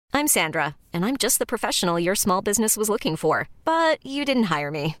I'm Sandra, and I'm just the professional your small business was looking for. But you didn't hire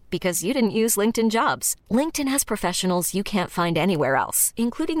me because you didn't use LinkedIn Jobs. LinkedIn has professionals you can't find anywhere else,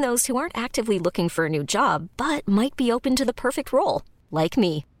 including those who aren't actively looking for a new job, but might be open to the perfect role, like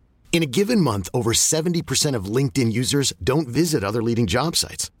me. In a given month, over 70% of LinkedIn users don't visit other leading job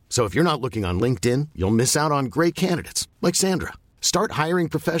sites. So if you're not looking on LinkedIn, you'll miss out on great candidates like Sandra. Start hiring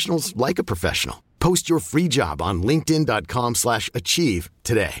professionals like a professional. Post your free job on linkedin.com/achieve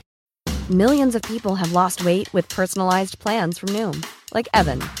today. Millions of people have lost weight with personalized plans from Noom. Like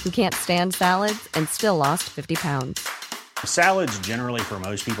Evan, who can't stand salads and still lost 50 pounds. Salads generally for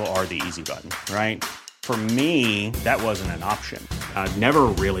most people are the easy button, right? For me, that wasn't an option. I never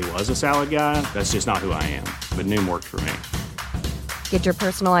really was a salad guy. That's just not who I am. But Noom worked for me. Get your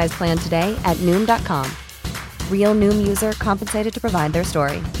personalized plan today at Noom.com. Real Noom user compensated to provide their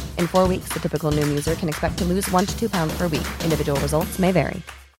story. In 4 weeks, the typical Noom user can expect to lose 1 to 2 pounds per week. Individual results may vary.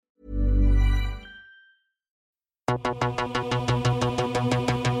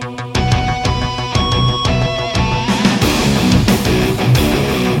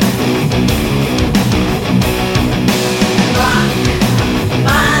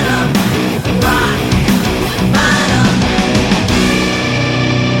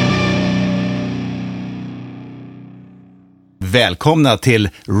 Välkomna till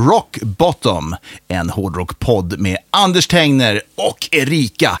Rock Bottom, en hårdrockpodd med Anders Tengner och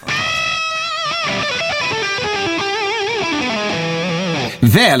Erika.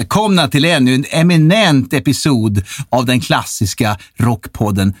 Välkomna till ännu en eminent episod av den klassiska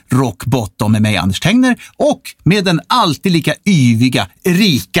rockpodden Rock Bottom med mig Anders Tengner och med den alltid lika yviga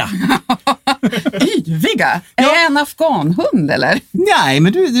Erika. Yviga? Är jag en afghanhund eller? Nej,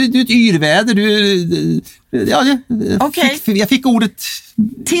 men du är ett yrväder. Jag fick ordet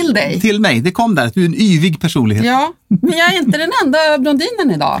till dig. Till mig. Det kom där att du är en yvig personlighet. Ja, men jag är inte den enda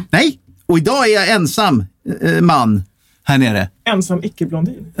blondinen idag. Nej, och idag är jag ensam man här nere. Ensam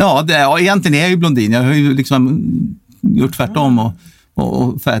icke-blondin? Ja, egentligen är jag ju blondin. Jag har ju liksom gjort tvärtom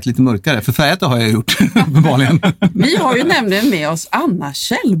och färgat lite mörkare. För färgat har jag gjort, uppenbarligen. Vi har ju nämligen med oss Anna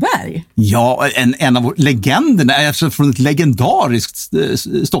Kjellberg. Ja, en av legenderna, alltså från ett legendariskt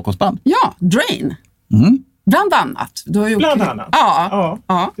Stockholmsband. Ja, Drain. Bland annat. Du har gjort Bland annat?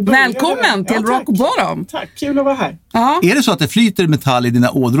 Ja. Välkommen till Rock Bottom. Tack, kul att vara här. Ja. Är det så att det flyter metall i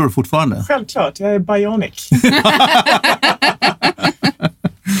dina ådror fortfarande? Självklart, jag är bionic.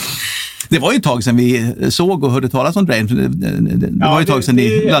 Det var ju ett tag sedan vi såg och hörde talas om Drain. Det var ju ett tag sedan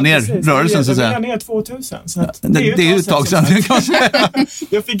ni la ner rörelsen, så att säga. Vi la ner 2000. Så det är ju ett tag sedan.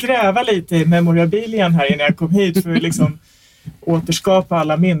 Jag fick gräva lite i memorabilien här innan jag kom hit för att liksom återskapa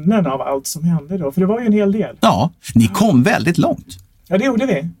alla minnen av allt som hände då. För det var ju en hel del. Ja, ni kom väldigt långt. Ja, det gjorde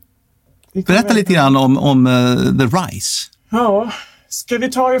vi. Berätta lite grann om The Rise. Ja, ska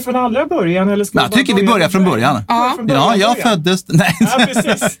vi ta det från allra början? Eller ska jag tycker vi börjar från början. Ja, jag föddes... Nej. Ja,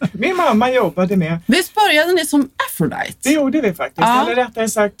 precis. Min mamma jobbade med... Visst började ni som Aphrodite? Det gjorde vi faktiskt. Eller rättare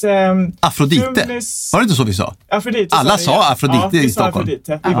sagt... Afrodite. Var det inte så vi sa? Afrodite. Alla sa Afrodite i Stockholm.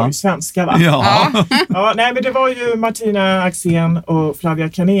 Afrodite. Vi var ju svenska, va? Ja, nej, men det var ju Martina Axén och Flavia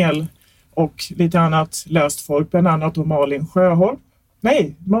Kanel och lite annat löst folk. Bland annat och Malin Sjöholm.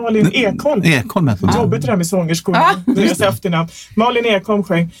 Nej, Malin Ekholm. Jobbet det där med sångerskorna. Deras efternamn. Malin Ekholm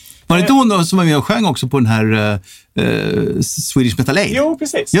sjöng. Var det inte hon som var med och sjöng också på den här Swedish Metal Aid? Jo,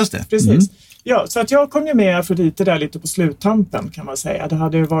 precis. Just det. Precis. Ja, så att jag kom ju med Afrodite där lite på sluttampen, kan man säga. Det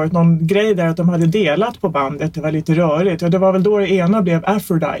hade varit någon grej där att de hade delat på bandet. Det var lite rörigt. Och det var väl då det ena blev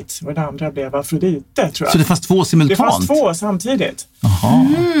Aphrodite och det andra blev Afrodite, tror jag. Så det fanns två simultant? Det fanns två samtidigt.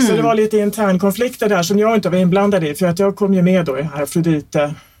 Så det var lite internkonflikter där som jag inte var inblandad i. För att jag kom ju med då i det här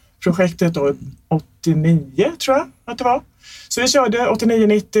Afrodite-projektet då 89, tror jag att det var. Så vi körde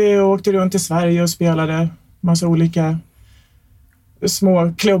 89-90 och åkte runt i Sverige och spelade massa olika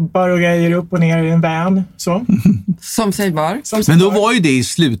små klubbar och grejer upp och ner i en van. Så. Som sig var. Men då var ju det i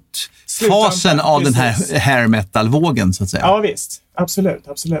slutfasen av den här hair metal-vågen, så att säga. Ja, visst.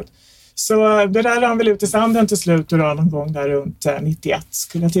 Absolut. Så det där rann väl ut i sanden till slut och då någon gång där runt 91.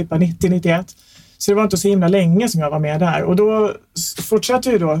 Skulle jag tippa 90-91. Så det var inte så himla länge som jag var med där. Och då fortsatte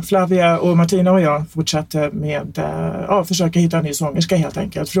ju då Flavia och Martina och jag fortsatte med försöka hitta en ny sångerska helt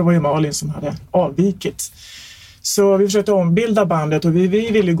enkelt. För det var ju Malin som hade avvikit. Så vi försökte ombilda bandet och vi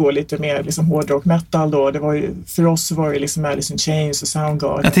ville gå lite mer liksom hårdrock metal då. Det var ju, för oss var det liksom Alice in Chains och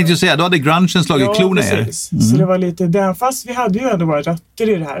Soundgarden. Jag tänkte ju säga, då hade grungen slagit klorna i er. Så det var lite där, fast vi hade ju ändå våra rötter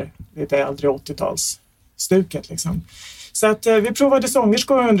i det här lite äldre 80-talsstuket liksom. Så att vi provade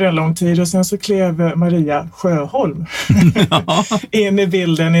sångerskor under en lång tid och sen så klev Maria Sjöholm in i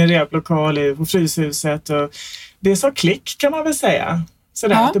bilden i en replokal på Fryshuset och det sa klick, kan man väl säga.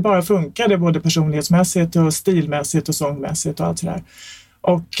 Sådär, att det bara funkade både personlighetsmässigt och stilmässigt och sångmässigt och allt sådär.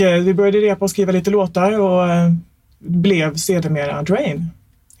 Och vi började repa och skriva lite låtar och blev sedermera Drain,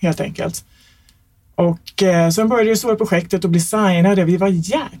 helt enkelt. Och sen började det stora projektet att bli signade. Vi var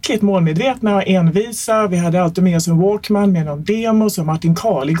jäkligt målmedvetna och envisa. Vi hade alltid med oss en Walkman med någon demo som Martin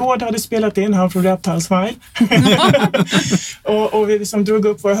Karligård hade spelat in, han från Reptile Smile. och vi liksom drog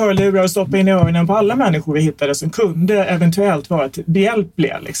upp våra hörlurar och stoppade in i öronen på alla människor vi hittade som kunde eventuellt vara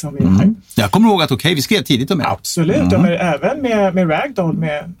behjälpliga liksom, i det här. Jag kommer ihåg att vi skrev tidigt om det. Absolut, men även med Ragdoll,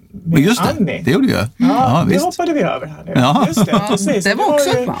 med just det, Annie. Det gjorde ju. Ja, det hoppade vi över här nu. Ja. Just det, precis. Det var också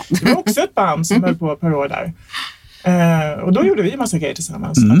ett band. Det var också ett band som höll på ett par år där. Och då gjorde vi en massa grejer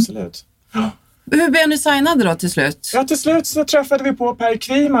tillsammans, absolut. Hur blev ni signade då till slut? Ja, till slut så träffade vi på Per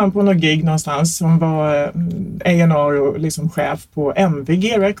Kviman på någon gig någonstans som var A&R och liksom chef på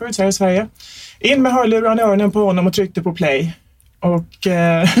MVG Records här i Sverige. In med hörlurarna i öronen på honom och tryckte på play. Och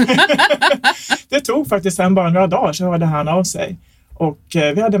det tog faktiskt sen bara några dagar så hörde han av sig. Och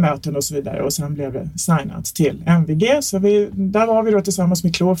vi hade möten och så vidare och sen blev det signat till MVG. Så där var vi då tillsammans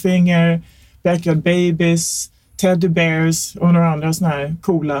med Clawfinger, Backyard Babies, Teddy Bears och några andra såna här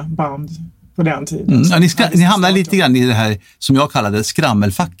coola band på den tiden. Ja, ni hamnade lite grann i det här som jag kallade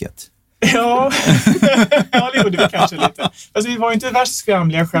skrammelfacket. Ja, det gjorde vi kanske lite. Alltså, vi var inte värst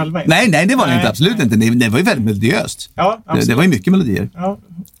skramliga själva. Nej, det var det inte, absolut inte. Det var ju väldigt melodiöst. Ja, det var ju mycket melodier. Ja,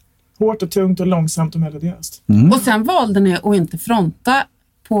 hårt och tungt och långsamt och melodiöst. Och sen valde ni att inte fronta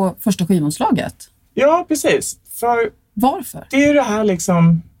på första skivomslaget. Ja, precis. Varför? Det är ju det här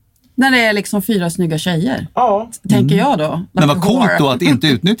liksom... När det är liksom 4 snygga tjejer. Ja. Tänker jag då. Men vad coolt då att inte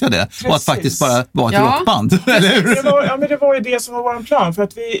utnyttja det. Och att faktiskt bara vara ett rockband. Det var ju det som var vår plan. För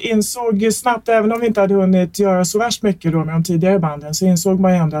att vi insåg ju snabbt, även om vi inte hade hunnit göra så värst mycket då med de tidigare banden, så insåg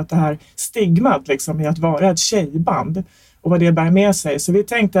man ju ändå att det här stigmat liksom i att vara ett tjejband och vad det bär med sig. Så vi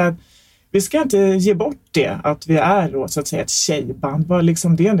tänkte att vi ska inte ge bort det, att vi är då, så att säga, ett tjejband. Vad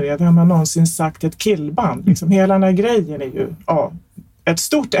liksom det nu är? Vem har någonsin sagt ett killband? Liksom, hela den här grejen är ju ett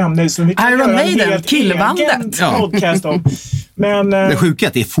stort ämne som vi kan göra en helt egen podcast om. Men, det sjuka är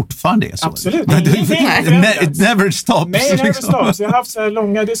att det fortfarande är så. Absolut. It never stops. Nej, never stops. Jag har haft så här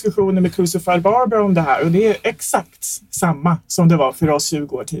långa diskussioner med Crucified Barber om det här och det är exakt samma som det var för oss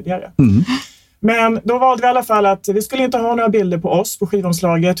 20 år tidigare. Men då valde vi i alla fall att vi skulle inte ha några bilder på oss på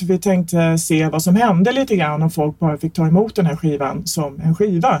skivomslaget. Vi tänkte se vad som hände lite grann om folk bara fick ta emot den här skivan som en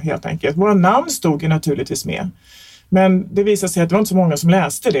skiva helt enkelt. Våra namn stod ju naturligtvis med. Men det visade sig att det var inte så många som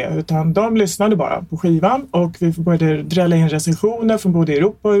läste det, utan de lyssnade bara på skivan och vi började drälla in recensioner från både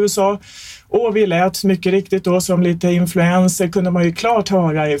Europa och USA. Och vi lät mycket riktigt då som lite influenser kunde man ju klart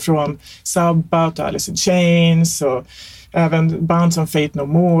höra ifrån Sabbath och Alice in Chains och även band som Faith No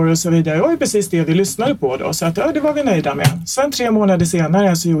More och så vidare. Det var ju precis det vi lyssnade på då, så att, det var vi nöjda med. Sen 3 månader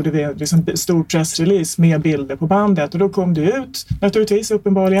senare så gjorde vi liksom stor pressrelease med bilder på bandet och då kom det ut, naturligtvis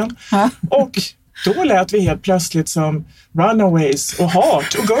uppenbarligen. Och då lät vi helt plötsligt som Runaways och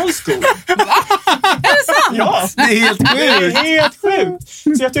Heart och Girls School. Är det sant? Ja, det är helt sjukt. Det är helt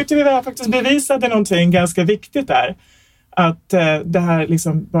sjukt. Så jag tyckte vi faktiskt bevisade någonting ganska viktigt där. Att det här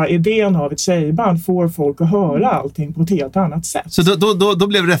liksom, bara idén av ett tjejband får folk att höra allting på ett helt annat sätt. Så då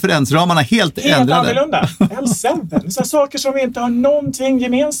blev referensramarna helt ändrade? Helt annorlunda. L7. Så saker som vi inte har någonting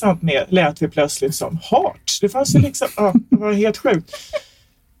gemensamt med lät vi plötsligt som Heart. Det fanns ju liksom, det var helt sjukt.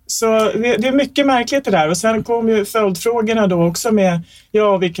 Så det är mycket märkligt det där. Och sen kom ju följdfrågorna då också med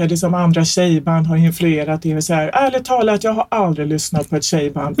vilka liksom andra tjejband har influerat det. Så här, ärligt talat, jag har aldrig lyssnat på ett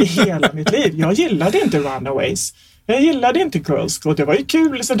tjejband i hela mitt liv. Jag gillade inte Runaways. Jag gillade inte Girls School. Det var ju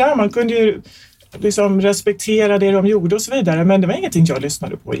kul så där. Man kunde ju liksom respektera det de gjorde och så vidare. Men det var ingenting jag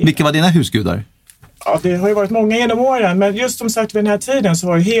lyssnade på. Vilka var dina husgudar? Ja, det har ju varit många genom åren. Men just som sagt vid den här tiden så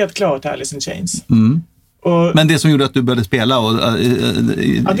var det helt klart Alice in Chains. Men det som gjorde att du började spela och,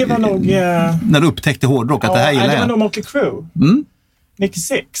 det var nog... när du upptäckte hårdrock, att det här gillar jag. Det var nog Motley Crue. Nicky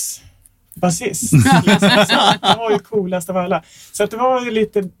Six. Basist. Det var ju coolast av alla. Så att det var ju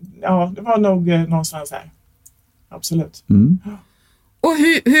lite... Ja, det var nog någonstans här. Absolut. Och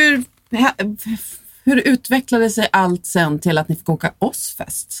hur utvecklade sig allt sen till att ni fick åka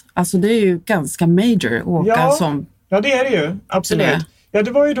Ozzfest? Alltså det är ju ganska major att åka som... Ja, det är det ju. Absolut. Ja,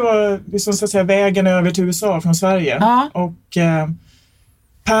 det var ju då liksom, så att säga, vägen över till USA från Sverige. Och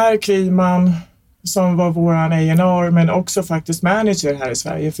Per Kviman, som var våran A&R, men också faktiskt manager här i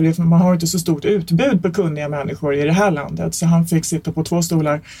Sverige, för man har inte så stort utbud på kunniga människor i det här landet, så han fick sitta på 2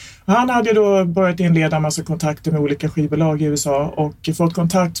 stolar. Och han hade då börjat inleda en massa kontakter med olika skivbolag i USA och fått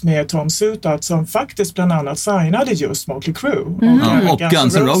kontakt med Tom Zutaut som faktiskt bland annat signade just Motley Crue och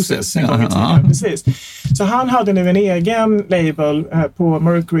Guns N' Roses. Precis. Så han hade nu en egen label på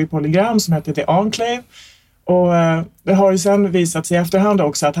Mercury Polygram som hette The Enclave. Och det har ju sen visat sig i efterhand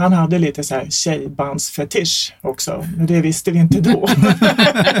också att han hade lite så här tjejbandsfetisch också. Men det visste vi inte då.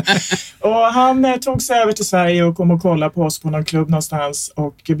 Och han tog sig över till Sverige och kom och kollade på oss på någon klubb någonstans.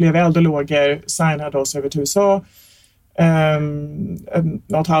 Och blev eld och lågor, signade oss över till USA.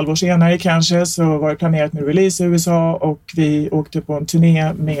 Något halvår senare kanske så var det planerat med release i USA. Och vi åkte på en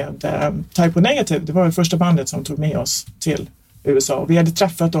turné med Type O Negative. Det var det första bandet som tog med oss till USA. Vi hade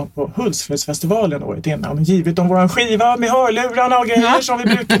träffat dem på Hultsfredsfestivalen året innan och givit dem våran skiva med hörlurarna och grejer som vi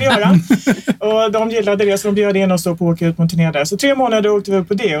brukade göra. Och de gillade det, så de bjöd in oss då på att åka ut på en turné där. Så 3 månader åkte vi upp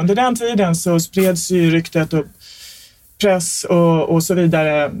på det. Under den tiden så spreds ju ryktet och press och så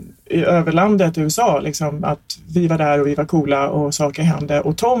vidare över landet i USA. Liksom, att vi var där och vi var coola och saker hände.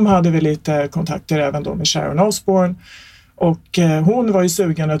 Och Tom hade väl lite kontakter även då med Sharon Osbourne. Och hon var ju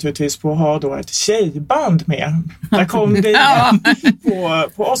sugen naturligtvis på att ha då ett tjejband med. Där kom det igen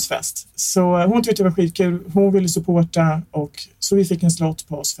på Ozzfest. Så hon tyckte det var skitkul. Hon ville supporta och så vi fick en slott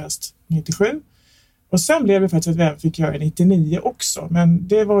på Ozzfest 97. Och sen blev det faktiskt att vi även fick göra 99 också. Men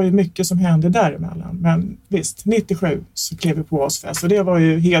det var ju mycket som hände däremellan. Men visst, 97 så klev vi på Ozzfest. Och det var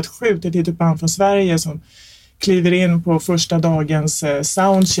ju helt sjukt. Ett litet band från Sverige som kliver in på första dagens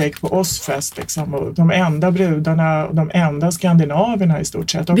soundcheck på Ozzfest liksom, och de enda brudarna och de enda skandinaverna i stort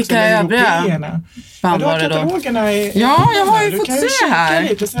sett. Också vilka övriga band var det då? Ja, jag har ju fått se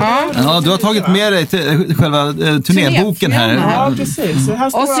här. Ja, du har tagit med dig till själva turnéboken här. Ja, precis.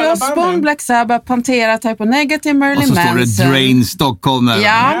 Ozzy Osbourne, Black Sabbath, Pantera, Type O Negative, Marilyn Manson. Och så står det Drain Stockholm.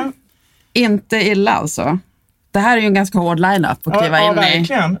 Ja, inte illa alltså. Det här är ju en ganska hård line-up att kliva in i.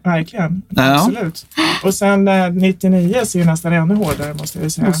 Verkligen. Ja. Absolut. Och sen 99 så är ju nästan ännu hårdare, måste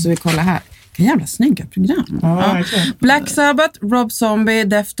jag säga. Måste vi kolla här. Vilka jävla snygga program. Ja. Black Sabbath, Rob Zombie,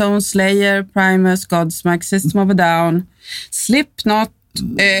 Deftones, Slayer, Primus, Godsmack, System of a Down, Slipknot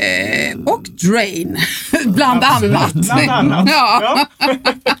och Drain. Bland annat. Ja.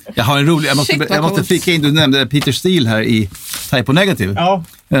 Jag har en rolig, jag måste flika in, du nämnde Peter Steele här i Type O Negative. Ja.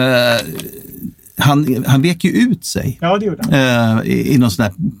 Han vek ju ut sig. Ja, det gjorde han. I någon sån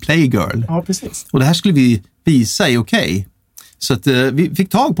här Playgirl. Ja, precis. Och det här skulle vi visa i Okej. Så att vi fick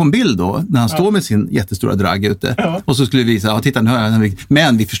tag på en bild då när han står med sin jättestora drag ute. Ja. Och så skulle vi visa, titta nu har jag.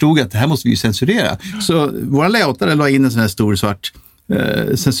 Men vi förstod att det här måste vi ju censurera. Så våra layoutare la in en sån här stor svart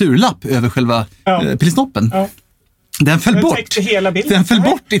censurlapp över själva pilsnoppen. Ja. Den föll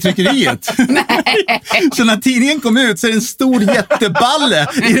bort i tryckeriet. Så när tidningen kom ut så är det en stor jätteballe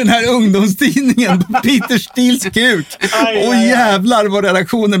i den här ungdomstidningen på Peter Steels kuk. Och jävlar vad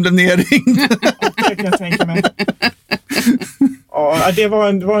redaktionen blev nerringd. Det kan jag tänka mig. Ja, det var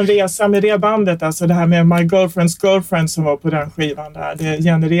en resa med det bandet. Alltså det här med My Girlfriend's Girlfriend som var på den skivan där. Det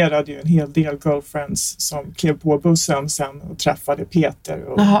genererade ju en hel del girlfriends som klev på bussen sen och träffade Peter.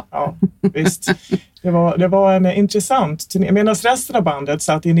 Och, ja, visst. Det var en intressant turné. Medan resten av bandet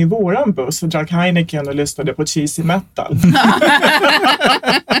satt in i våran buss och drack Heineken och lyssnade på cheesy metal.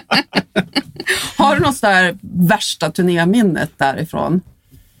 Har du något sådär värsta turnéminnet därifrån?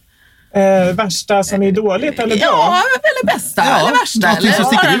 Värsta som är dåligt eller bra? Ja, eller bästa eller värsta. Eller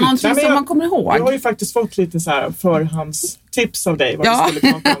var det någonting som man kommer ihåg? Jag har ju faktiskt fått lite så här förhandstips av dig vad vi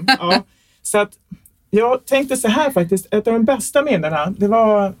skulle prata om. Ja. Så att jag tänkte så här faktiskt, ett av de bästa minnena, det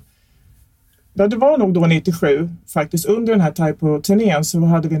var nog då 97 faktiskt. Under den här Type O-turnén så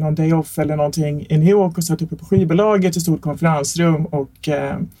hade vi någon day off eller någonting i New York och satt uppe på skivbolaget i ett stort konferensrum och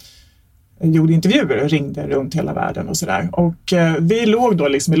gjorde intervjuer och ringde runt hela världen och sådär. Och vi låg då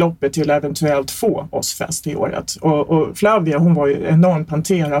liksom i loppet till eventuellt få Ozzfest i året. Och Flavia, hon var ju enorm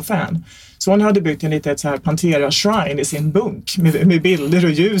Pantera-fan. Så hon hade byggt en litet så här Pantera-shrine i sin bunk med bilder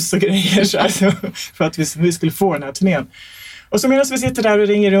och ljus och grejer så här, för att vi skulle få den här turnén. Och så medan vi sitter där och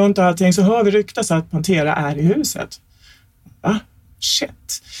ringer runt och allting så hör vi ryktas att Pantera är i huset. Va?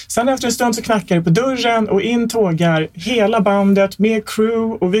 Shit. Sen efter en stund så knackar det på dörren och in tågar hela bandet med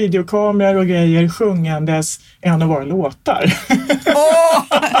crew och videokameror och grejer sjungandes en av våra låtar.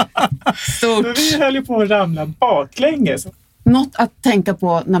 Stort. Vi höll ju på att ramla baklänges. Något att tänka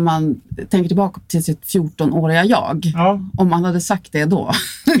på när man tänker tillbaka till sitt 14-åriga jag. Ja. Om man hade sagt det då.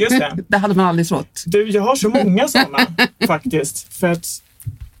 Just det. Det hade man aldrig trott. Du, jag har så många sådana faktiskt. För att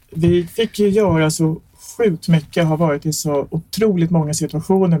vi fick ju göra så sjukt mycket. Har varit i så otroligt många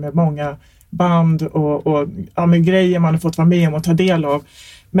situationer med många band och med grejer man har fått vara med om och ta del av.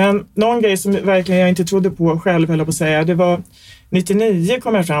 Men någon grej som verkligen jag inte trodde på själv, höll jag på att säga, det var 99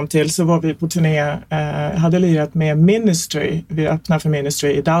 kom jag fram till, så var vi på turné, hade lirat med Ministry. Vi öppnade för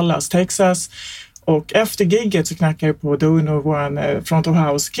Ministry i Dallas, Texas. Och efter gigget så knackar det på dörren och vår front of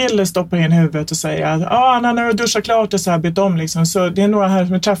house-kille stoppar in huvudet och säger att när du duschar klart och så här bytt om liksom. Så det är några här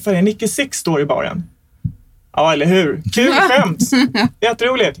som träffar dig. Nicky Six står i baren. Ja, eller hur? Kul skämt!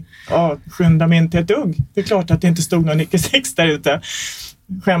 Jätteroligt. Ja, skynda mig inte ett dugg. Det är klart att det inte stod någon Nicky Six där ute.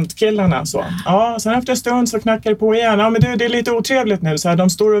 Skämtkillarna så. Ja, sen efter en stund så knackar det på igen. Ja, men du, det är lite otrevligt nu. Så här, de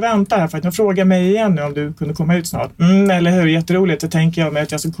står och väntar här för att de frågar mig igen nu om du kunde komma ut snart. Eller hur? Jätteroligt. Det tänker jag med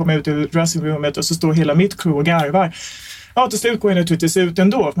att jag ska komma ut ur dressingroomet och så står hela mitt crew och garvar. Ja, till slut går jag naturligtvis ut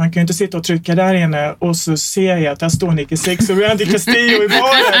ändå. Man kan ju inte sitta och trycka där inne och så ser jag att där står Nicky Six och Randy Castillo i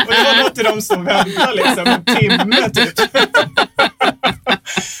baren. Och det var något till de som väntar liksom en timme typ.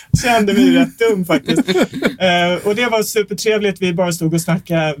 Kände mig rätt dum faktiskt. Och det var supertrevligt. Vi bara stod och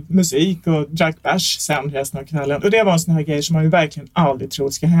snackade musik och drack bärs sen resten av kvällen. Och det var en sån här grej som man ju verkligen aldrig tror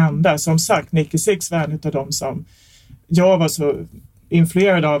ska hända. Som sagt, Nicky Six var en av dem som jag var så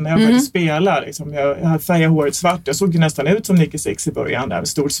influerad av när jag började spela. Liksom. Jag hade färgat håret svart. Jag såg nästan ut som Nicky Six i början. Där med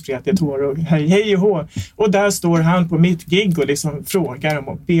stort spretigt hår och hej och hår. Och där står han på mitt gig och liksom frågar om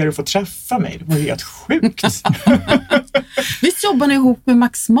och ber att få träffa mig. Det var helt sjukt. Visst jobbar ni ihop med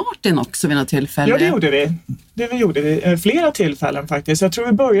Max Martin också vid något tillfälle? Ja, det gjorde vi. Det gjorde vi. Flera tillfällen faktiskt. Jag tror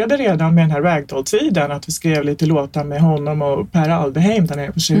vi började redan med den här Ragdoll-tiden. Att vi skrev lite låtar med honom och Per Alderheim där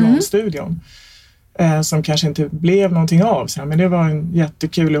nere på Chiron-studion. Som kanske inte blev någonting av sen, men det var en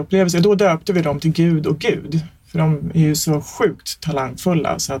jättekul upplevelse. Då döpte vi dem till Gud och Gud, för de är ju så sjukt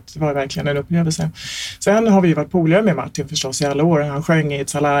talangfulla, så att det var verkligen en upplevelse. Sen har vi varit polare med Martin förstås i alla år. Han sjöng i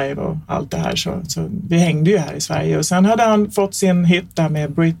It's Alive och allt det här, så vi hängde ju här i Sverige. Och sen hade han fått sin hit där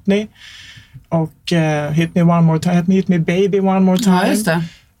med Britney och Hit Me Baby One More Time. Ja, just det.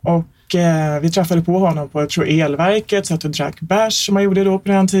 Och vi träffade på honom på, jag tror, elverket, satt och drack bärs som man gjorde då på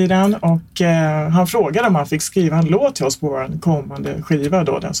den tiden. Och han frågade om han fick skriva en låt till oss på vår kommande skiva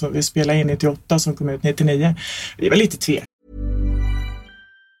då, den som vi spelade in 98 som kom ut 99. Vi var lite tvek.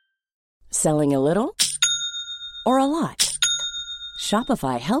 Selling a little or a lot?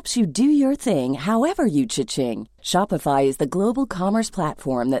 Shopify helps you do your thing however you cha-ching. Shopify is the global commerce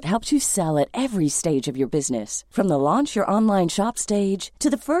platform that helps you sell at every stage of your business. From the launch your online shop stage to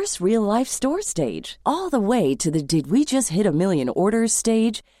the first real-life store stage, all the way to the did we just hit a million orders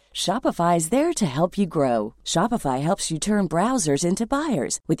stage. Shopify is there to help you grow. Shopify helps you turn browsers into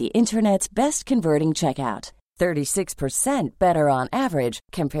buyers with the internet's best converting checkout. 36% better on average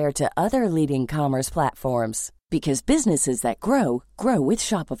compared to other leading commerce platforms. Because businesses that grow, grow with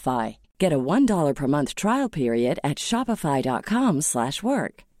Shopify. Get a $1 per month trial period at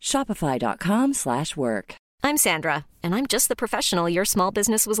shopify.com/work. Shopify.com/work. I'm Sandra, and I'm just the professional your small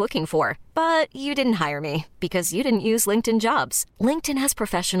business was looking for. But you didn't hire me because you didn't use LinkedIn Jobs. LinkedIn has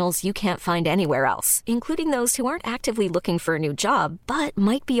professionals you can't find anywhere else, including those who aren't actively looking for a new job, but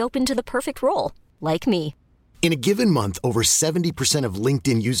might be open to the perfect role, like me. In a given month, over 70% of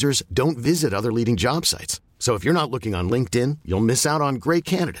LinkedIn users don't visit other leading job sites. So if you're not looking on LinkedIn, you'll miss out on great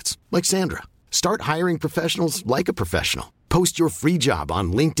candidates like Sandra. Start hiring professionals like a professional. Post your free job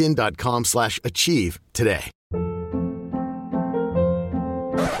on linkedin.com/achieve today.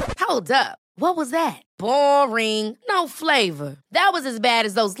 Hold up. What was that? Boring. No flavor. That was as bad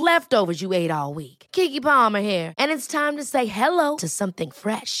as those leftovers you ate all week. Keke Palmer here, and it's time to say hello to something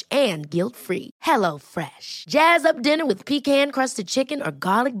fresh and guilt-free. Hello Fresh. Jazz up dinner with pecan-crusted chicken or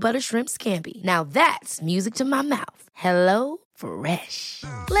garlic butter shrimp scampi. Now that's music to my mouth. Hello Fresh.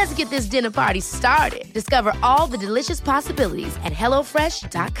 Let's get this dinner party started. Discover all the delicious possibilities at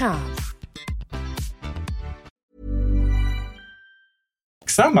hellofresh.com.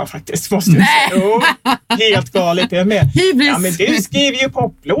 Samma faktiskt, måste jag säga. Jo, helt galet det med. Ja, men du skriver ju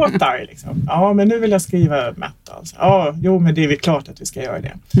poplåtar liksom. Ja, men nu vill jag skriva metal. Ja, jo, men det är väl klart att vi ska göra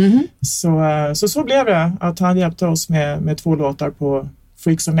det. Så blev det att han hjälpte oss med 2 låtar på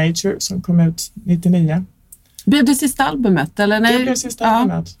Freaks of Nature som kom ut 99. Blev det sista albumet? Eller nej? Det blev sista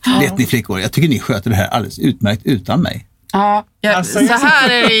albumet. Ja. Vet ni flickor, jag tycker ni sköter det här alldeles utmärkt utan mig. Ja, så här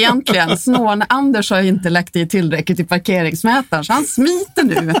är det egentligen. Snån Anders har inte lagt i tillräckligt i parkeringsmätaren, så han smiter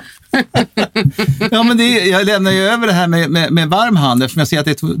nu. Ja, men jag lämnar ju över det här med varm hand, eftersom jag ser att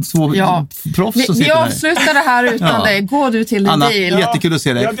det är 2 proffs som sitter här. Vi avslutar det här utan dig. Gå du till din Anna, bil. Jättekul att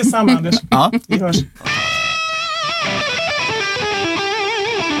se dig. Ja, detsamma Anders. Ja. Vi hörs.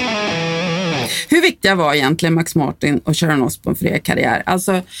 Hur viktiga var egentligen Max Martin och Sharon Osbourne för er karriär?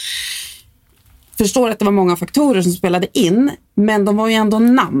 Alltså, förstår att det var många faktorer som spelade in, men de var ju ändå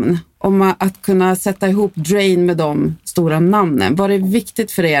namn. Om att kunna sätta ihop Drain med de stora namnen. Var det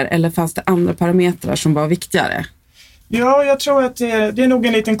viktigt för er eller fanns det andra parametrar som var viktigare? Ja, jag tror att det är nog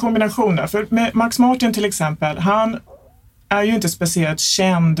en liten kombination där. För med Max Martin till exempel, han är ju inte speciellt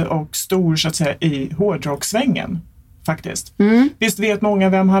känd och stor så att säga i hårdrocksvängen faktiskt. Visst vet många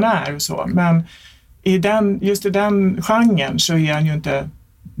vem han är och så, men just i den genren så är han ju inte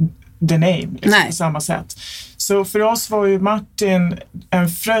the name liksom, på samma sätt. Så för oss var ju Martin en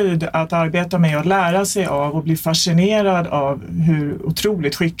fröjd att arbeta med och lära sig av och bli fascinerad av hur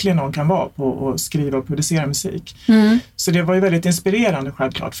otroligt skicklig någon kan vara på att skriva och producera musik. Så det var ju väldigt inspirerande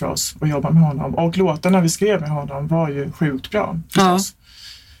självklart för oss att jobba med honom. Och låtarna vi skrev med honom var ju sjukt bra förstås.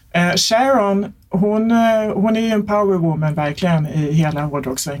 Sharon, hon är ju en powerwoman verkligen i hela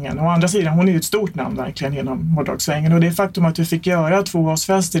hårdrocksvängen. Å andra sidan, hon är ju ett stort namn verkligen inom hårdrocksvängen. Och det faktum att vi fick göra 2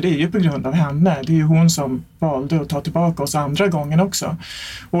 årsfester, det är ju på grund av henne. Det är ju hon som valde att ta tillbaka oss andra gången också.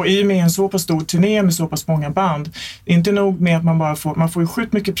 Och i och med en så pass stor turné med så pass många band, inte nog med att man får ju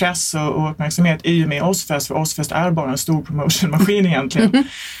sjukt mycket press och uppmärksamhet i och med Ozzfest, för Ozzfest är bara en stor promotionmaskin egentligen.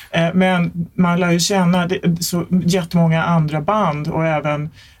 Men man lär ju känna så jättemånga andra band och även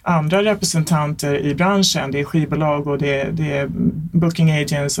andra representanter i branschen. Det är skivbolag och det är booking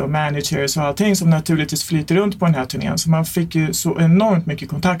agents och managers och allting som naturligtvis flyter runt på den här turnén. Så man fick ju så enormt mycket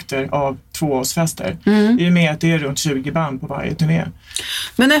kontakter av 2 årsfester. I och med att det är runt 20 band på varje turné.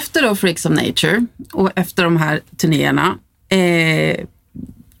 Men efter då Freaks of Nature och efter de här turnéerna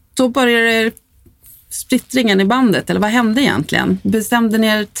då började splittringen i bandet, eller vad hände egentligen? Bestämde ni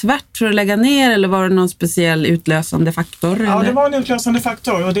er tvärt för att lägga ner eller var det någon speciell utlösande faktor? Ja, eller? det var en utlösande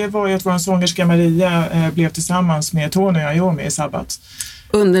faktor och det var ju att vår sångerska Maria blev tillsammans med Tony Iommi i Sabbath.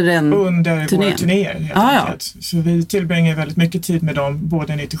 Under våra turnéer helt enkelt. Så vi tillbringade väldigt mycket tid med dem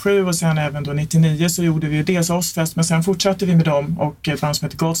både 97 och sen även då 99 så gjorde vi dels Ozzfest men sen fortsatte vi med dem och ett band som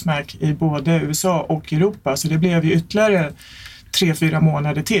heter Godsmack i både USA och Europa så det blev ju ytterligare 3-4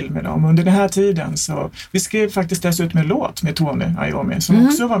 månader till med dem. Under den här tiden så vi skrev faktiskt dessutom en låt med Tony Iommi som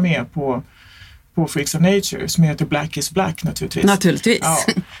också var med på Freaks of Nature som heter Black is Black naturligtvis.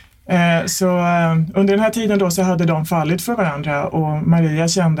 Ja. Så under den här tiden då så hade de fallit för varandra och Maria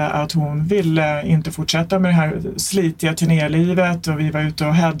kände att hon ville inte fortsätta med det här slitiga turnélivet och vi var ute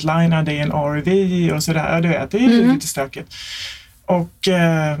och headlinade i en RV och sådär. Ja, du vet, det är ju lite stökigt. Och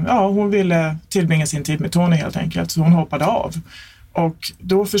hon ville tillbringa sin tid med Tony helt enkelt så hon hoppade av. Och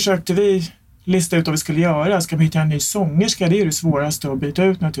då försökte vi lista ut vad vi skulle göra. Ska vi hitta en ny sångerska? Det är det svåraste att byta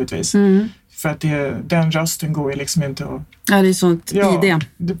ut naturligtvis. För att den rösten går ju liksom inte att... Ja, det är sånt idé.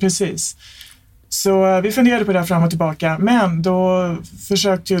 Precis. Så vi funderade på det här fram och tillbaka. Men då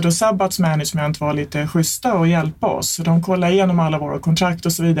försökte ju då Sabbaths management vara lite schyssta och hjälpa oss. Så de kollade igenom alla våra kontrakt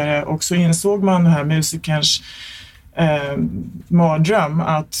och så vidare. Och så insåg man den här musikerns mardröm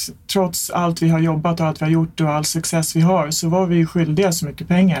att trots allt vi har jobbat och allt vi har gjort och all success vi har så var vi skyldiga så mycket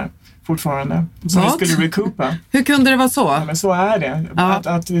pengar fortfarande som vi skulle recoupa. Hur kunde det vara så? Ja, men så är det.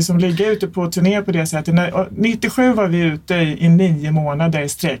 Att vi som ligger ute på turné på det sättet. 97 var vi ute i 9 månader i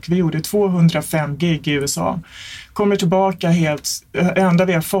sträck. Vi gjorde 205 gig i USA. Kommer tillbaka helt, enda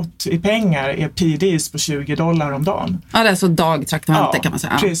vi har fått i pengar är PDs på $20 om dagen. Ja, det är så dagtraktamenter kan man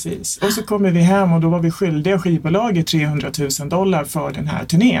säga. Ja, precis. Och så kommer vi hem och då var vi skyldiga skivbolaget $300,000 för den här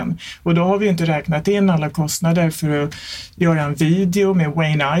turnén. Och då har vi inte räknat in alla kostnader för att göra en video med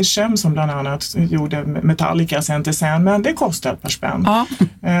Wayne Isham som bland annat gjorde Metallica sen till sen, men det kostar ett par spänn.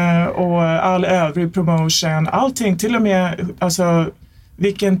 Och all övrig promotion, allting, till och med alltså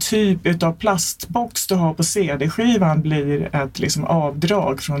vilken typ av plastbox du har på CD-skivan blir ett liksom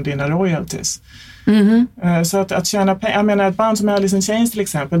avdrag från dina royalties. Så att tjäna pengar, jag menar ett band som Alice in Chains till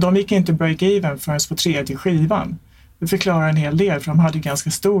exempel, de gick inte break-even förrän på 3:e skivan. Det förklarar en hel del för de hade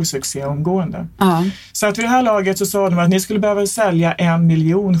ganska stor succé omgående. Så att vid det här laget så sa de att ni skulle behöva sälja 1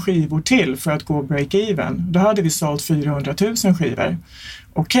 miljon skivor till för att gå break-even. Då hade vi sålt 400 000 skivor.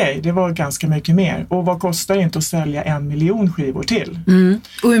 Okej, det var ganska mycket mer. Och vad kostar det inte att sälja 1 miljon skivor till?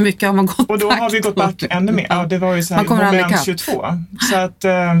 Och hur mycket har man gått back? Och då har vi gått back ännu mer. Ja, det var ju så här moment 22. Så att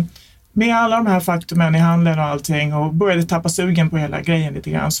med alla de här faktumen i handeln och allting och började tappa sugen på hela grejen lite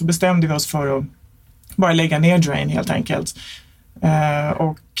grann så bestämde vi oss för att bara lägga ner Drain helt enkelt.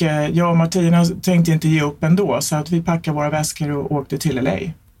 Och jag och Martina tänkte inte ge upp ändå så att vi packade våra väskor och åkte till LA.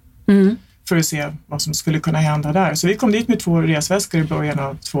 För att se vad som skulle kunna hända där. Så vi kom dit med 2 resväskor i början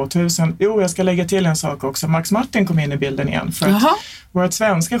av 2000. Jo, jag ska lägga till en sak också. Max Martin kom in i bilden igen. För att vårt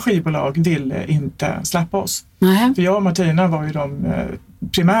svenska skivbolag ville inte släppa oss. För jag och Martina var ju de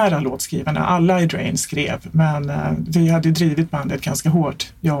primära låtskrivarna. Alla i Drain skrev. Men vi hade drivit bandet ganska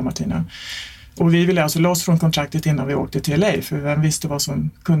hårt, jag och Martina. Och vi ville alltså loss från kontraktet innan vi åkte till LA, för vem visste vad som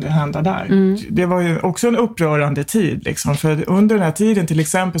kunde hända där. Det var ju också en upprörande tid liksom, för under den här tiden till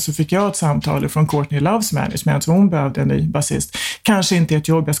exempel så fick jag ett samtal från Courtney Loves management, så hon behövde en ny basist. Kanske inte ett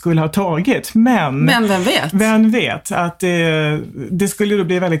jobb jag skulle ha tagit, men vem vet? Vem vet att det skulle då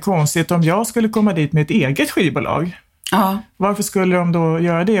bli väldigt konstigt om jag skulle komma dit med ett eget skivbolag. Ja. Varför skulle de då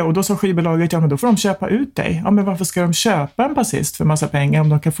göra det? Och då sa skivbolaget, ja men då får de köpa ut dig. Ja men varför ska de köpa en basist för massa pengar om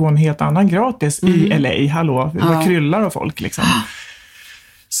de kan få en helt annan gratis i LA? Hallå, vad kryllar av folk liksom.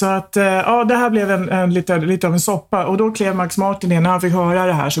 Så att ja, det här blev lite av en soppa. Och då klev Max Martin in. När han fick höra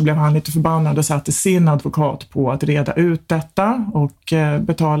det här så blev han lite förbannad och satte sin advokat på att reda ut detta och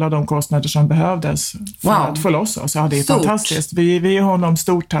betala de kostnader som behövdes för att få loss oss. Ja, det är fantastiskt. Vi är honom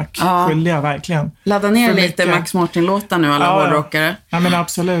stort tack skyldiga, verkligen. Ladda ner lite Max Martin-låtar nu, alla hårdrockare. Ja, men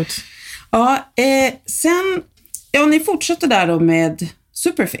absolut. Ja, sen, ni fortsätter där då med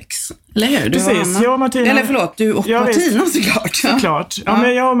Superfix, eller hur? Precis, jag och Martina... Eller förlåt, du och Martina såklart. Såklart. Ja,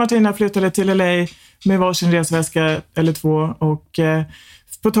 men jag och Martina flyttade till LA med varsin resväska eller två och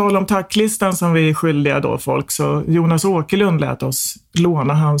på tal om tacklistan som vi är skyldiga då folk, så Jonas Åkerlund lät oss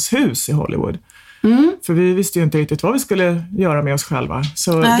låna hans hus i Hollywood. För vi visste ju inte riktigt vad vi skulle göra med oss själva.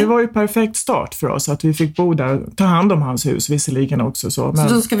 Så det var ju perfekt start för oss att vi fick bo där, ta hand om hans hus visserligen också. Så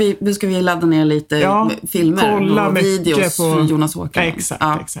då ska vi ladda ner lite filmer och videos från Jonas Åkerlund.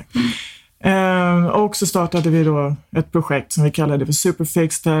 Exakt. Och så startade vi då ett projekt som vi kallade för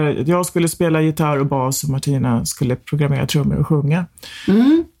Superfix, där jag skulle spela gitarr och bas och Martina skulle programmera trummor och sjunga.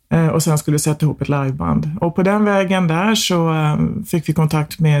 Och sen skulle vi sätta ihop ett liveband. Och på den vägen där så fick vi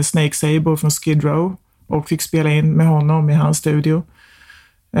kontakt med Snake Sabo från Skid Row och fick spela in med honom i hans studio.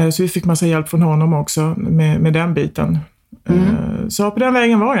 Så vi fick massa hjälp från honom också med den biten. Så på den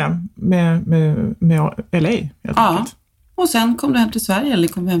vägen var det med LA helt enkelt. Och sen kom du hem till Sverige, eller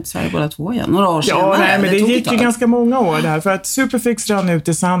kom du hem till Sverige båda två igen? Några år senare? Ja, men det gick ju ganska många år där. För att Superfix rann ut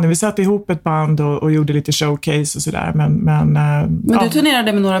i sanden. Vi satte ihop ett band och gjorde lite showcase och sådär. Men du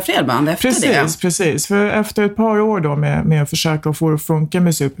turnerade med några fler band efter det? Precis. För efter ett par år då med att försöka få det att funka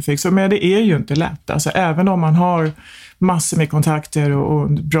med Superfix. Men det är ju inte lätt. Alltså även om man har massor med kontakter och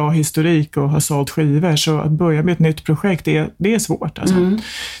bra historik och har sålt skivor, så att börja med ett nytt projekt, det är svårt alltså.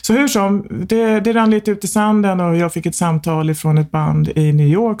 Så hur som, det rann lite ut i sanden och jag fick ett samtal från ett band i New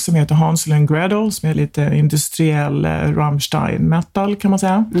York som heter Hansel and Gretel, som är lite industriell Rammstein metal kan man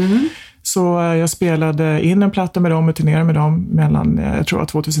säga. Så jag spelade in en platta med dem och turnerade med dem mellan, jag tror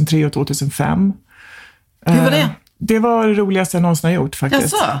 2003 och 2005. Hur var det? Det var det roligaste jag någonsin har gjort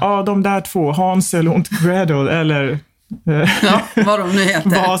faktiskt. Jaså? Ja, de där två, Hansel och Gretel, eller vad de nu heter.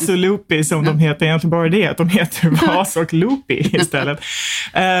 Vas och Loopy som de heter, egentligen bara det att de heter Vas och Loopy istället.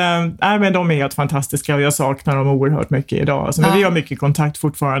 Men de är helt fantastiska och jag saknar dem oerhört mycket idag. Alltså, men vi har mycket kontakt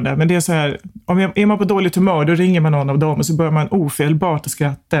fortfarande. Men det är så här, är man på dåligt humör då ringer man någon av dem och så börjar man ofelbart att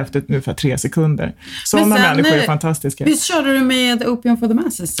skratta efter ungefär 3 sekunder. Sådana människor är fantastiska. Visst körde du med Opium for the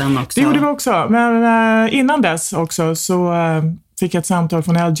Masses sen också? Det gjorde vi också, men innan dess också så fick jag ett samtal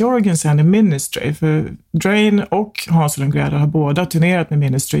från Al Jorgensen i Ministry, för Drain och Hansel and Gretel har båda turnerat med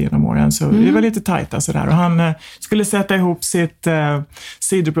Ministry genom åren, så vi var lite tajta sådär, och han skulle sätta ihop sitt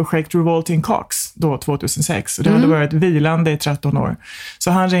sidoprojekt Revolting Cocks då 2006, och det hade varit vilande i 13 år.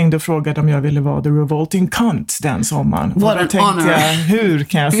 Så han ringde och frågade om jag ville vara The Revolting Cunt den sommaren. What an honor! Hur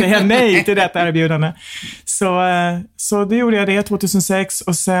kan jag säga nej till detta erbjudande? Så det gjorde jag det 2006,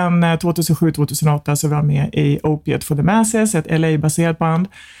 och sen 2007-2008 så var jag med i Opiate for the Masses, ett LA-baserat band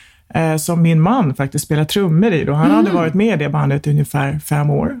som min man faktiskt spelar trummor i. Han hade varit med i det bandet i ungefär 5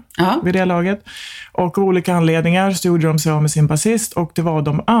 år vid det laget. Och av olika anledningar så gjorde de sig av med sin basist, och det var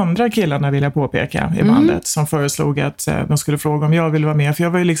de andra killarna, vill jag påpeka, i bandet som föreslog att de skulle fråga om jag ville vara med. För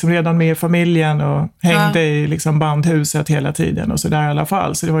jag var ju liksom redan med i familjen och hängde i liksom bandhuset hela tiden och så där i alla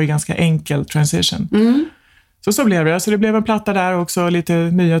fall. Så det var ju ganska enkel transition. Så blev det. Så det blev en platta där också, lite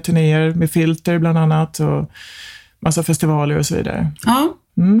nya turnéer med Filter bland annat och massa festivaler och så vidare. Ja.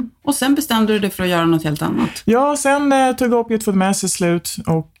 Och sen bestämde du dig för att göra något helt annat? Ja, sen tog Opiate for the Masses slut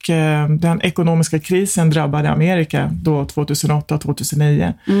och den ekonomiska krisen drabbade Amerika då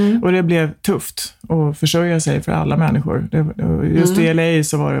 2008-2009. Och det blev tufft att försörja sig för alla människor. Just i LA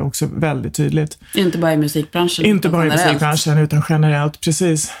så var det också väldigt tydligt. Inte bara i musikbranschen. Inte bara i musikbranschen utan generellt,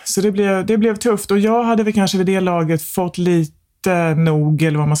 precis. Så det blev tufft, och jag hade väl kanske vid det laget fått lite nog,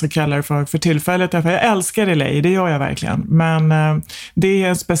 eller vad man ska kalla det för tillfället. Därför jag älskar LA, det gör jag verkligen. Men det är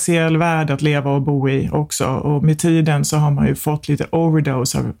en speciell värld att leva och bo i också. Och med tiden så har man ju fått lite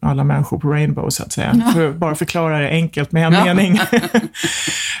overdose av alla människor på Rainbow, så att säga. För att bara förklara det enkelt med en mening.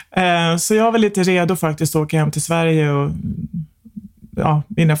 Så jag var lite redo faktiskt att åka hem till Sverige och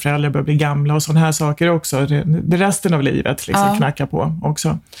mina föräldrar började bli gamla och sådana här saker också. Det resten av livet liksom knackar på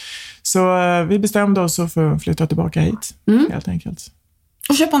också. Så vi bestämde oss för att flytta tillbaka hit, helt enkelt.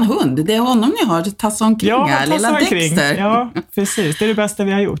 Och köpa en hund, det är honom ni har, tassa omkring här, lilla Dexter. Ja, precis, det är det bästa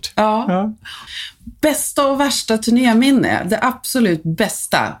vi har gjort. Ja. Bästa och värsta turnéminne, det absolut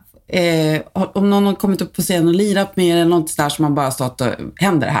bästa. Om någon har kommit upp på scenen och lirat med er eller något där som man bara stått och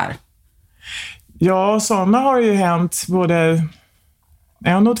händer det här? Ja, sådana har ju hänt både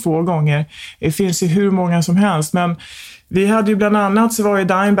 1 och 2 gånger. Det finns ju hur många som helst, men vi hade ju bland annat så var ju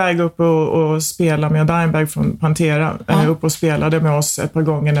Dimebag uppe och spelade med Dimebag från Pantera uppe och spelade med oss ett par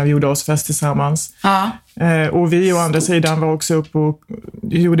gånger när vi gjorde oss fest tillsammans. Och vi å andra sidan var också uppe och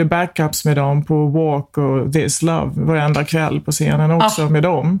gjorde backups med dem på Walk och This Love varenda kväll på scenen också med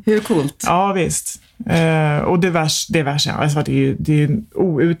dem. Hur coolt? Ja, visst. Och det värsta, alltså det är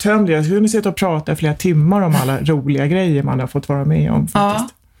outtömligt. Jag skulle sitta och prata flera timmar om alla roliga grejer man har fått vara med om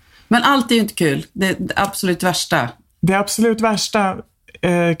faktiskt. Men allt är ju inte kul. Det absolut värsta. Det absolut värsta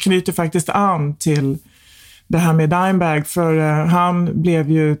knyter faktiskt an till det här med Dimebag, för han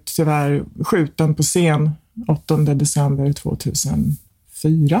blev ju tyvärr skjuten på scen 8 december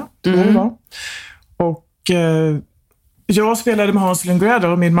 2004, tror jag det var. Och jag spelade med Hans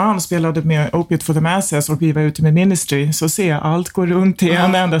Lindgren och min man spelade med Opiate for the Masses och vi var ute med Ministry. Så allt går runt i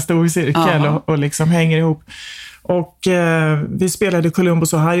en enda stor cirkel och liksom hänger ihop. Och vi spelade i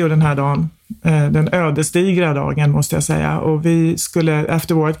Columbus, Ohio den här dagen. Den ödesdigra dagen måste jag säga. Och vi skulle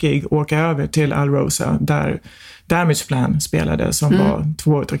efter vårt gig åka över till Alrosa där Damageplan spelade, som var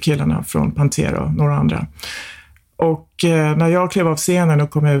 2 av killarna från Pantera och några andra. Och när jag klev av scenen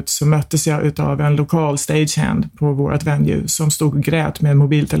och kom ut så möttes jag utav en lokal stagehand på vårt venue som stod och grät med en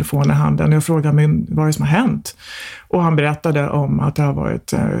mobiltelefon i handen. Och jag frågade mig vad det som har hänt. Och han berättade om att det har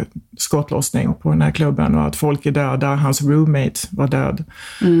varit skottlossning på den här klubben och att folk är döda. Hans roommate var död.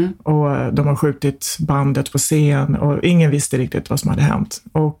 Och de har skjutit bandet på scen och ingen visste riktigt vad som hade hänt.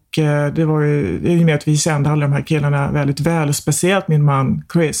 Och det var ju i och med att vi kände alla de här killarna väldigt väl. Speciellt min man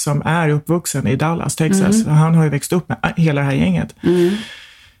Chris som är uppvuxen i Dallas, Texas. Han har ju växt upp med hela det här gänget.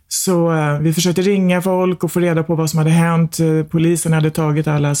 Så vi försökte ringa folk och få reda på vad som hade hänt. Polisen hade tagit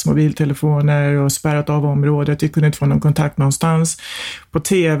allas mobiltelefoner och spärrat av området. Vi kunde inte få någon kontakt någonstans. På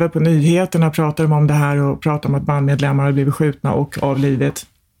tv, på nyheterna pratade de om det här och pratade om att bandmedlemmar hade blivit skjutna och avlidit.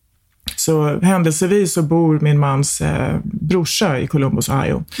 Så händelsevis så bor min mans brorsa i Columbus,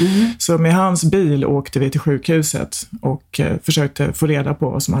 Ohio. Så med hans bil åkte vi till sjukhuset och försökte få reda på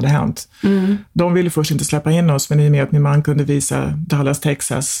vad som hade hänt. De ville först inte släppa in oss, men i och med att min man kunde visa Dallas,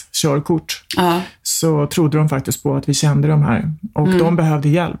 Texas körkort så trodde de faktiskt på att vi kände de här. Och de behövde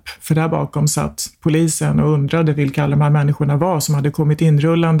hjälp, för där bakom satt polisen och undrade vilka alla de här människorna var som hade kommit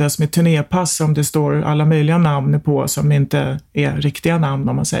inrullandes med turnépass som det står alla möjliga namn på som inte är riktiga namn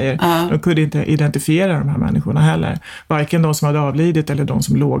om man säger. De kunde inte identifiera de här människorna heller. Varken de som hade avlidit eller de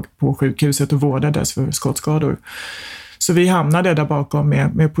som låg på sjukhuset och vårdades för skottskador. Så vi hamnade där bakom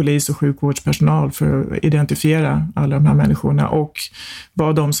med polis och sjukvårdspersonal för att identifiera alla de här människorna och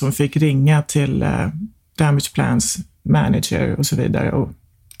var de som fick ringa till Damageplans manager och så vidare och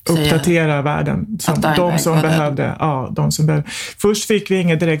uppdatera världen. De som behövde. Först fick vi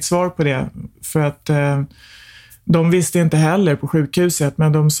inget direkt svar på det för att de visste inte heller på sjukhuset,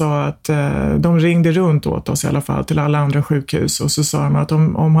 men de sa att de ringde runt åt oss i alla fall till alla andra sjukhus och så sa de att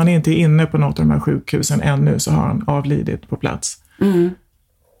om han inte är inne på något av de här sjukhusen ännu så har han avlidit på plats.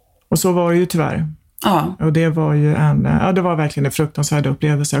 Och så var det ju tyvärr. Och det var ju det var verkligen en fruktansvärd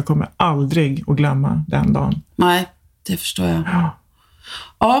upplevelse. Jag kommer aldrig att glömma den dagen. Nej, det förstår jag.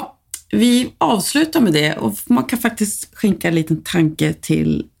 Ja, vi avslutar med det och man kan faktiskt skänka en liten tanke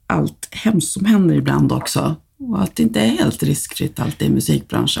till allt hemskt som händer ibland också. Och att det inte är helt riskfritt allt i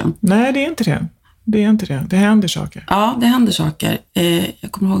musikbranschen. Nej, det är inte det. Det är inte det. Det händer saker. Ja, det händer saker.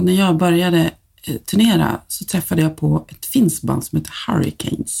 Jag kommer ihåg när jag började turnera så träffade jag på ett finskt band som heter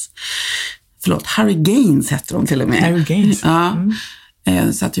Hurricanes. Harry Gaines hette de till och med. Harry Gaines. Ja.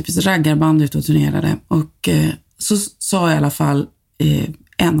 Så typiskt raggarband ute och turnerade. Och så sa i alla fall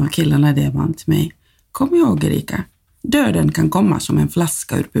en av killarna i det bandet till mig: kom ihåg Erika, döden kan komma som en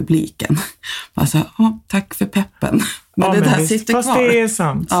flaska ur publiken. Alltså, tack för peppen. Men det där sitter kvar. Fast det är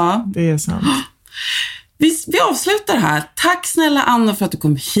sant. Ja. Det är sant. Vi avslutar här. Tack snälla Anna för att du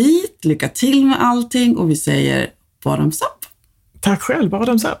kom hit. Lycka till med allting. Och vi säger bottoms up. Tack själv,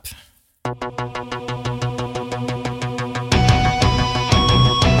 bottoms up.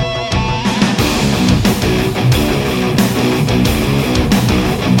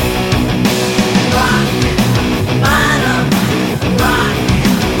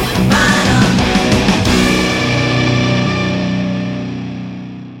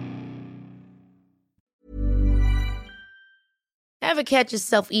 Ever catch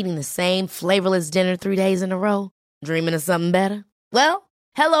yourself eating the same flavorless dinner 3 days in a row? Dreaming of something better? Well,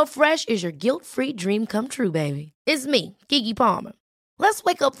 HelloFresh is your guilt-free dream come true, baby. It's me, Keke Palmer. Let's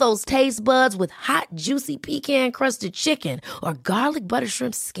wake up those taste buds with hot, juicy pecan-crusted chicken or garlic butter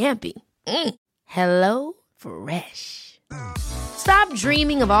shrimp scampi. HelloFresh. Stop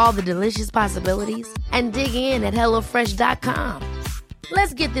dreaming of all the delicious possibilities and dig in at HelloFresh.com.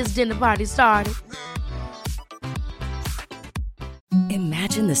 Let's get this dinner party started.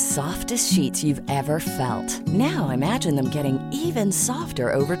 Imagine the softest sheets you've ever felt. Now imagine them getting even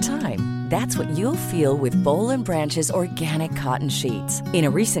softer over time. That's what you'll feel with Boll & Branch's organic cotton sheets. In a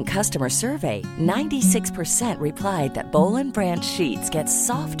recent customer survey, 96% replied that Boll & Branch sheets get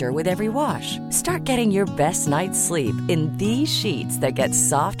softer with every wash. Start getting your best night's sleep in these sheets that get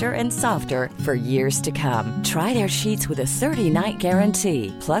softer and softer for years to come. Try their sheets with a 30-night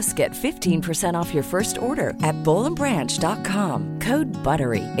guarantee. Plus, get 15% off your first order at bollandbranch.com. Code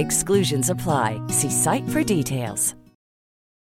BUTTERY. Exclusions apply. See site for details.